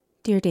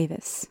Dear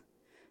Davis,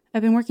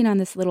 I've been working on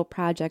this little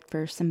project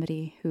for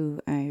somebody who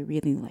I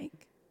really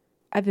like.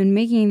 I've been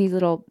making these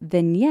little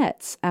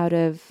vignettes out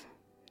of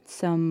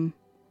some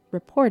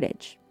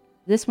reportage.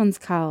 This one's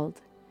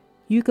called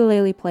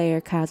Ukulele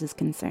Player Causes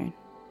Concern.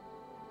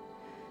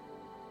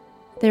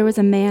 There was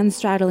a man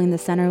straddling the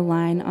center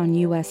line on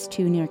US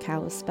 2 near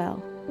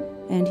Kalispell,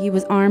 and he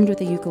was armed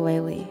with a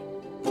ukulele.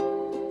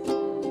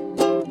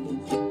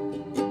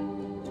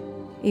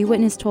 A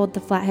witness told the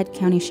Flathead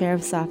County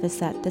Sheriff's Office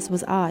that this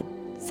was odd,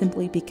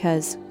 simply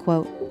because,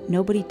 quote,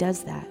 nobody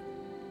does that.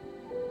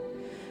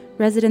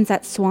 Residents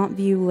at Swamp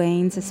View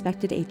Lane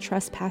suspected a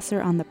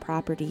trespasser on the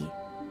property.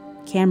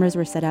 Cameras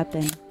were set up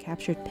and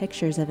captured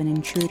pictures of an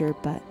intruder,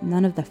 but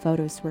none of the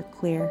photos were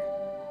clear.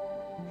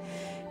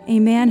 A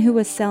man who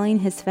was selling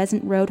his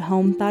Pheasant Road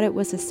home thought it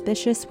was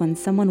suspicious when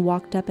someone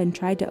walked up and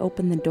tried to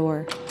open the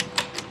door.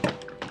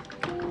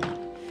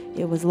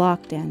 It was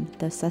locked and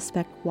the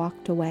suspect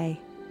walked away.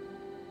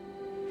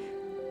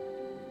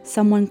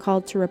 Someone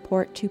called to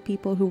report 2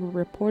 people who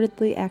were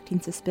reportedly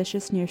acting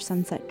suspicious near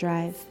Sunset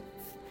Drive.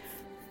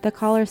 The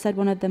caller said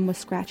one of them was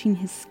scratching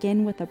his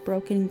skin with a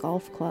broken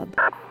golf club.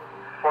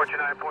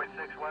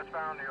 49.6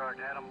 westbound, New York,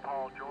 Adam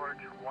Paul George,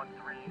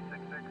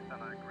 1366,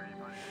 and I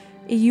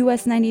agree. A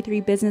US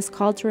 93 business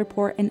called to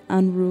report an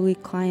unruly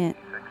client.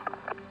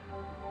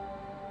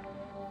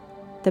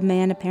 The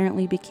man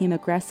apparently became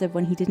aggressive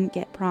when he didn't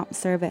get prompt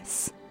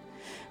service.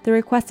 The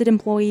requested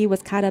employee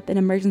was caught up in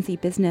emergency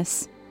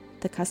business.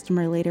 The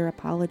customer later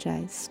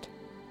apologized.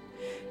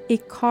 A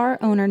car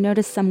owner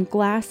noticed some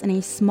glass and a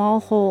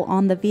small hole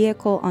on the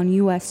vehicle on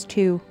US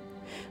 2.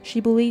 She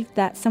believed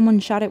that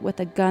someone shot it with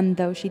a gun,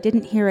 though she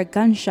didn't hear a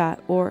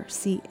gunshot or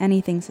see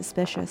anything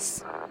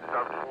suspicious.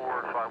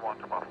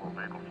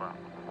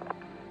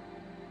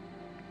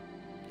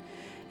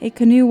 A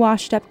canoe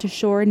washed up to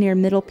shore near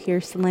Middle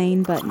Pierce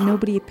Lane, but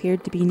nobody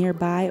appeared to be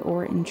nearby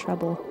or in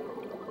trouble.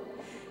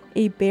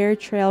 A Bear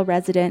Trail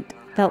resident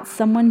felt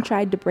someone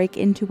tried to break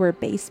into her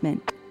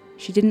basement.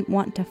 She didn't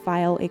want to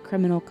file a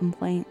criminal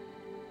complaint.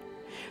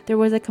 There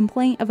was a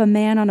complaint of a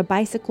man on a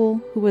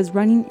bicycle who was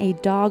running a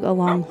dog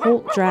along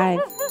Holt Drive.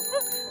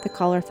 The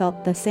caller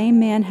felt the same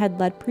man had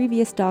led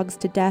previous dogs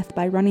to death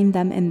by running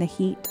them in the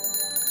heat.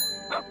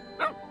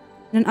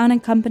 An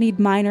unaccompanied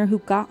minor who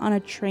got on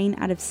a train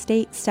out of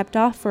state stepped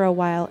off for a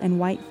while in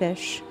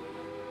Whitefish.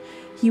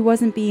 He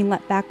wasn't being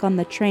let back on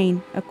the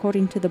train,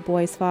 according to the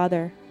boy's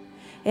father.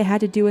 It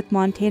had to do with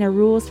Montana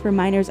rules for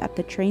minors at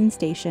the train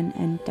station,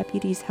 and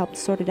deputies helped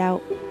sort it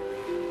out.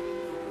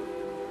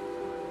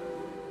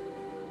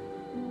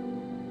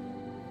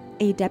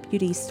 A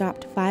deputy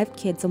stopped 5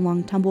 kids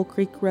along Tumble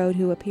Creek Road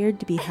who appeared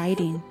to be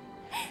hiding.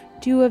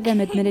 2 of them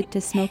admitted to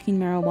smoking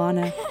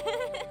marijuana.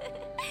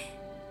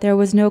 There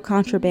was no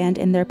contraband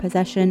in their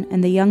possession,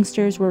 and the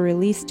youngsters were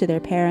released to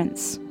their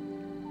parents.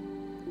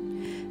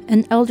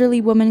 An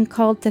elderly woman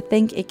called to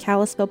thank a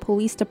Kalispell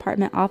Police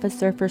Department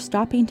officer for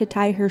stopping to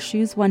tie her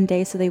shoes one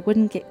day so they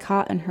wouldn't get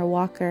caught in her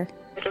walker.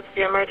 What's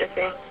the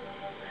emergency?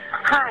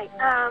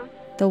 Hi,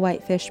 The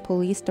Whitefish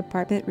Police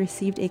Department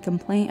received a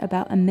complaint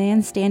about a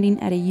man standing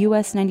at a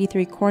US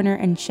 93 corner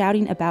and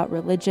shouting about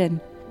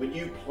religion. When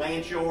you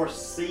plant your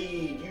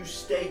seed, you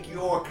stake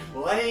your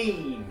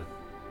claim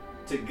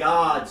to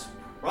God's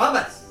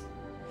promise.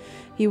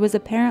 He was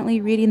apparently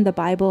reading the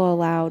Bible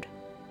aloud.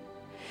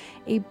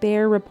 A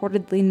bear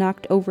reportedly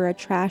knocked over a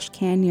trash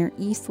can near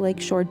East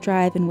Lakeshore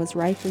Drive and was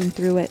rifling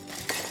through it.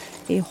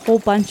 A whole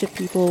bunch of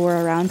people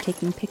were around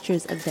taking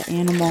pictures of the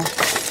animal.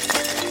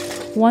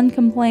 One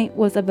complaint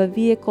was of a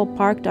vehicle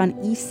parked on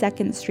East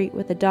 2nd Street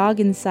with a dog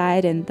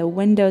inside and the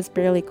windows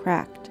barely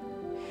cracked.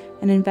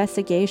 An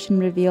investigation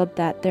revealed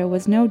that there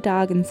was no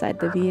dog inside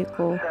the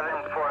vehicle.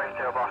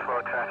 7480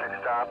 Buffalo, traffic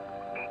stop,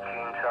 18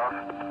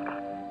 south.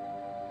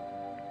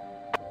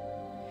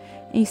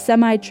 A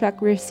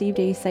semi-truck received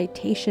a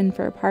citation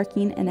for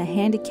parking in a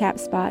handicap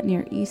spot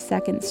near East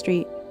 2nd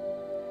Street.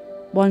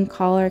 One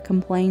caller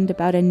complained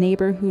about a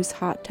neighbor whose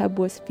hot tub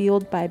was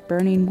fueled by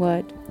burning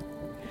wood.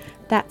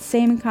 That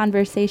same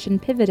conversation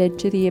pivoted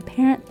to the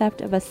apparent theft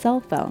of a cell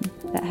phone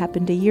that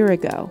happened a year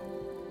ago.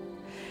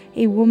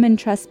 A woman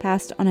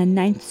trespassed on a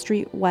 9th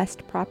Street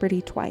West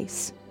property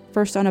twice,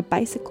 first on a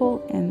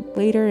bicycle and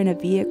later in a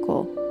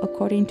vehicle,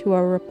 according to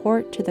a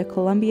report to the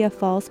Columbia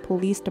Falls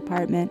Police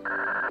Department.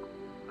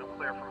 No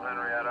clear from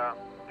Henrietta.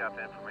 Got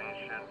the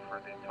information for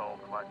the toll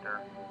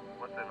collector.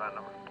 What's the event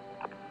number?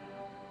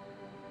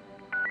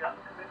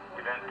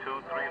 Event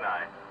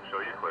 239. Show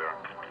you clear.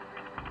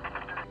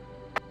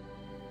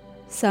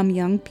 Some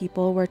young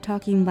people were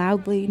talking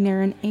loudly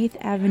near an 8th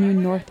Avenue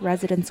North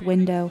residence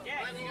window.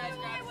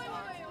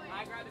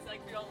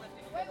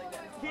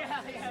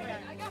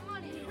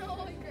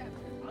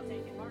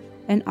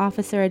 An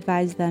officer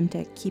advised them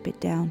to keep it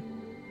down.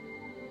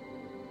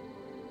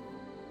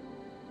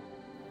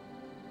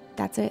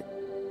 That's it.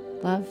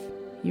 Love,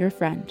 your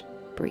friend,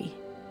 Bree.